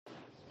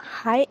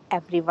Hi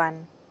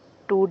everyone.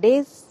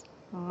 Today's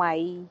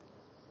my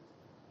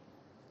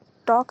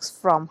talks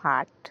from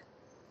heart.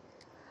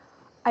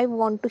 I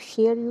want to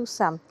share you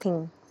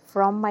something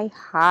from my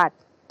heart,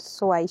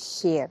 so I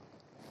share.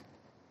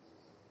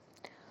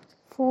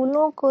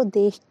 फूलों को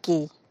देख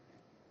के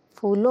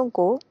फूलों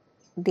को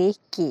देख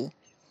के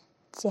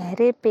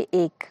चेहरे पे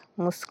एक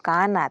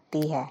मुस्कान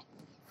आती है।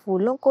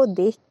 फूलों को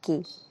देख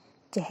के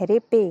चेहरे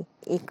पे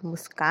एक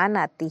मुस्कान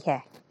आती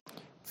है।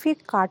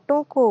 फिर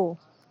कांटों को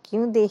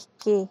क्यों देख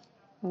के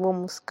वो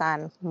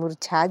मुस्कान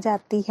मुरझा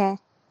जाती है।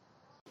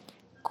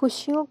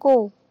 खुशियों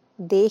को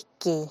देख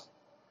के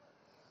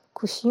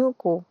खुशियों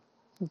को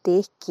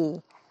देख के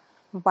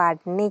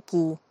बांटने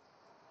की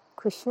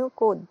खुशियों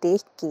को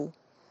देख के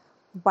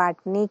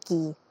बांटने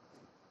की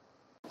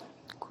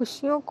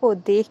खुशियों को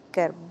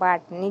देखकर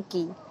बांटने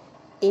की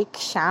एक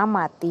शाम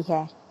आती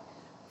है।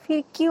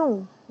 फिर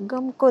क्यों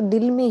गम को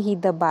दिल में ही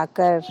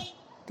दबाकर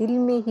दिल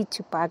में ही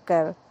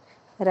छुपाकर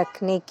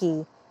रखने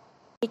की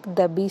एक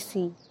दबी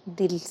सी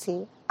दिल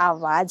से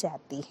आवाज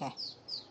आती है।